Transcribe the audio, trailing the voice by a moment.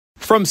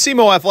From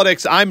SEMO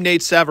Athletics, I'm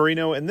Nate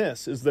Savarino, and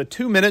this is the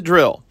 2-Minute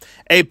Drill.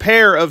 A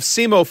pair of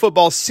SEMO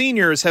Football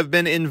seniors have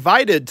been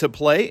invited to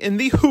play in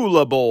the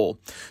Hula Bowl.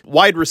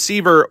 Wide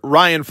receiver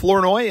Ryan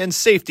Flournoy and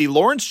safety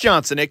Lawrence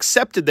Johnson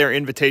accepted their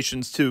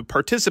invitations to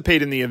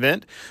participate in the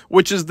event,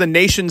 which is the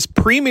nation's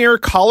premier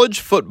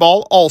college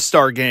football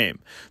all-star game.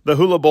 The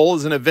Hula Bowl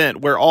is an event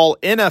where all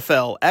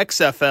NFL,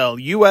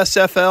 XFL,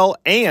 USFL,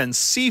 and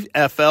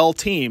CFL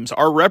teams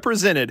are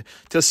represented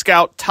to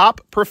scout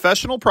top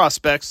professional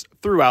prospects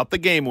throughout the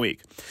game week.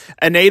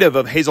 A native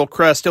of Hazel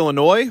Crest,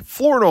 Illinois,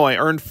 Flournoy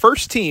earned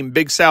first-team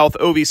Big South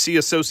OVC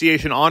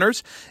Association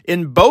honors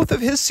in both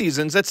of his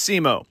seasons at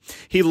SEMO.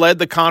 He led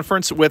the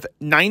conference with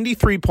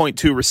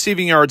 93.2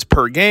 receiving yards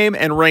per game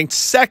and ranked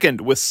second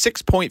with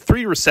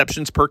 6.3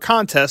 receptions per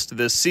contest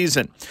this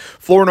season.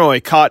 Flournoy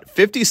caught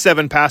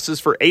 57 passes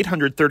for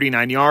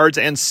 839 yards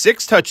and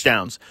 6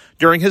 touchdowns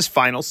during his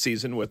final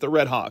season with the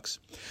Redhawks.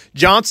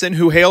 Johnson,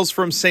 who hails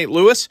from St.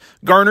 Louis,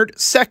 garnered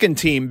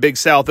second-team Big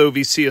South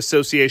OVC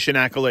Association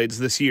accolades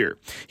this year.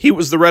 He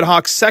was the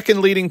Redhawks'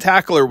 second leading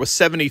tackler with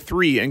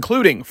 73,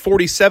 including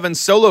 47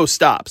 solo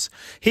stops.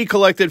 He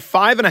collected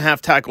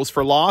 5.5 tackles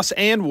for loss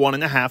and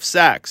 1.5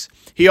 sacks.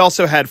 He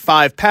also had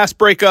 5 pass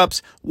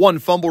breakups, 1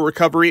 fumble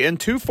recovery, and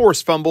 2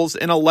 forced fumbles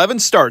in 11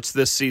 starts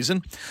this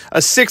season.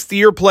 A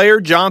sixth-year player,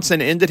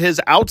 Johnson ended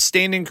his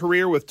outstanding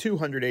career with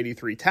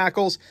 283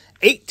 tackles,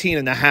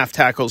 18.5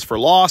 tackles for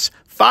loss,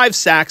 5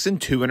 sacks,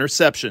 and 2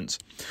 interceptions.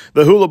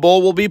 The Hula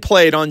Bowl will be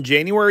played on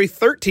January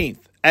 13th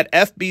at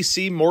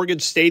FBC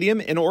Mortgage Stadium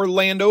in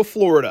Orlando,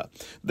 Florida.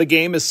 The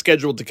game is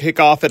scheduled to kick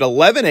off at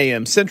 11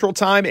 a.m. Central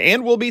Time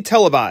and will be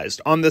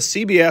televised on the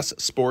CBS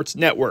Sports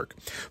Network.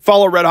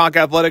 Follow Redhawk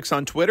Athletics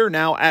on Twitter,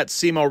 now at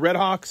SEMO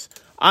Redhawks.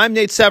 I'm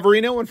Nate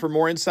Savarino, and for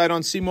more insight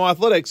on SEMO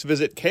Athletics,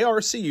 visit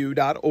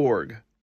krcu.org.